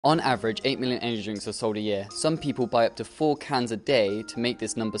On average, 8 million energy drinks are sold a year. Some people buy up to 4 cans a day to make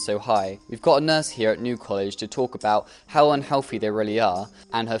this number so high. We've got a nurse here at New College to talk about how unhealthy they really are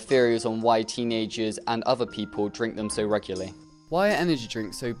and her theories on why teenagers and other people drink them so regularly. Why are energy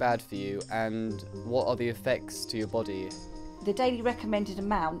drinks so bad for you, and what are the effects to your body? The daily recommended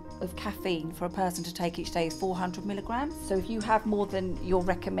amount of caffeine for a person to take each day is 400 milligrams. So if you have more than your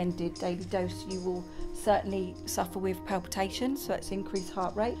recommended daily dose, you will certainly suffer with palpitations, so that's increased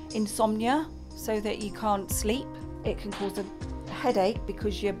heart rate, insomnia, so that you can't sleep. It can cause a headache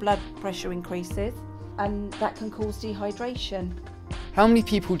because your blood pressure increases, and that can cause dehydration. How many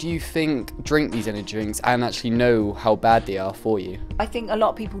people do you think drink these energy drinks and actually know how bad they are for you? I think a lot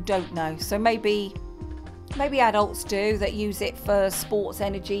of people don't know, so maybe adults do, that use it for sports,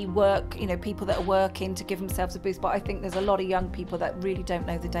 energy, work, people that are working to give themselves a boost, but I think there's a lot of young people that really don't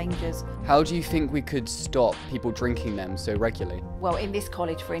know the dangers. How do you think we could stop people drinking them so regularly? Well, in this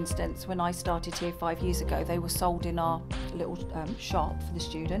college, for instance, when I started here 5 years ago, they were sold in our little shop for the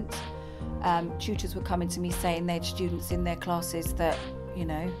students. Tutors were coming to me saying they had students in their classes that,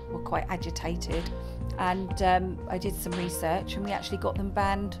 were quite agitated, and I did some research and we actually got them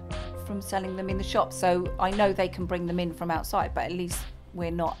banned from selling them in the shop. So I know they can bring them in from outside, but at least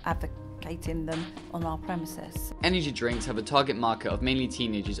we're not advocating them on our premises. Energy drinks have a target market of mainly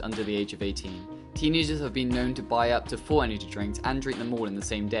teenagers under the age of 18. Teenagers have been known to buy up to 4 energy drinks and drink them all in the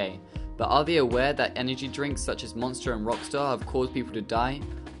same day. But are they aware that energy drinks such as Monster and Rockstar have caused people to die?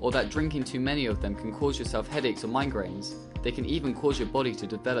 Or that drinking too many of them can cause yourself headaches or migraines? They can even cause your body to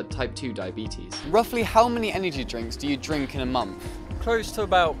develop type 2 diabetes. Roughly how many energy drinks do you drink in a month? Close to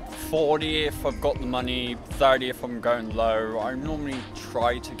about 40 if I've got the money, 30 if I'm going low. I normally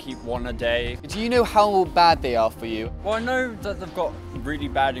try to keep one a day. Do you know how bad they are for you? Well, I know that they've got really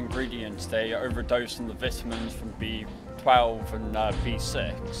bad ingredients. They overdose on the vitamins from B12 and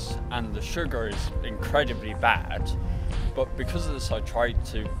B6, and the sugar is incredibly bad. But because of this, I try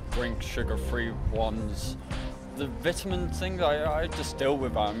to drink sugar-free ones. The vitamin thing, I just deal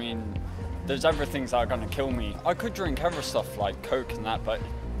with it. I mean, there's other things that are going to kill me. I could drink other stuff like Coke and that, but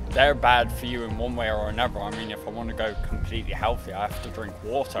they're bad for you in one way or another. I mean, if I want to go completely healthy, I have to drink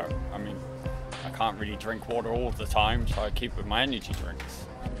water. I mean, I can't really drink water all the time, so I keep with my energy drinks.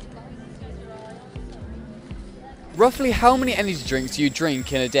 Roughly how many energy drinks do you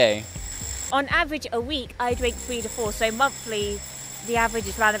drink in a day? On average a week I drink 3 to 4, so monthly the average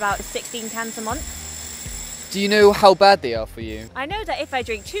is around about 16 cans a month. Do you know how bad they are for you? I know that if I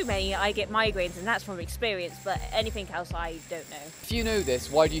drink too many I get migraines, and that's from experience, but anything else I don't know. If you know this,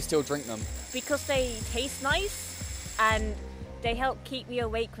 why do you still drink them? Because they taste nice and they help keep me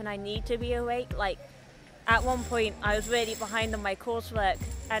awake when I need to be awake. Like at one point I was really behind on my coursework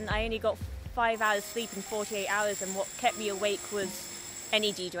and I only got 5 hours sleep in 48 hours, and what kept me awake was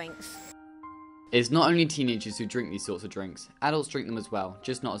energy drinks. It's not only teenagers who drink these sorts of drinks. Adults drink them as well,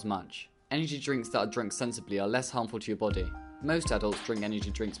 just not as much. Energy drinks that are drunk sensibly are less harmful to your body. Most adults drink energy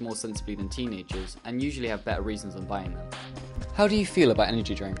drinks more sensibly than teenagers and usually have better reasons on buying them. How do you feel about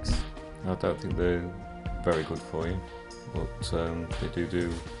energy drinks? I don't think they're very good for you, but they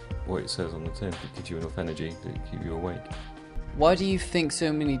do what it says on the tin. It gives you enough energy to keep you awake. Why do you think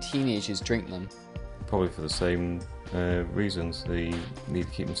so many teenagers drink them? Probably for the same reasons. They need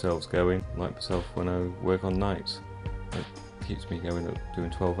to keep themselves going, like myself when I work on nights. It keeps me going up doing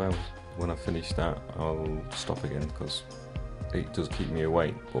 12 hours. When I finish that, I'll stop again because it does keep me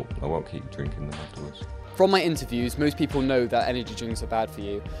awake, but I won't keep drinking them afterwards. From my interviews, most people know that energy drinks are bad for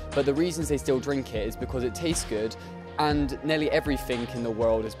you, but the reasons they still drink it is because it tastes good, and nearly everything in the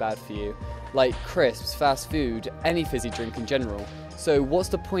world is bad for you, like crisps, fast food, any fizzy drink in general. So what's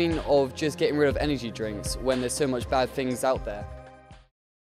the point of just getting rid of energy drinks when there's so much bad things out there?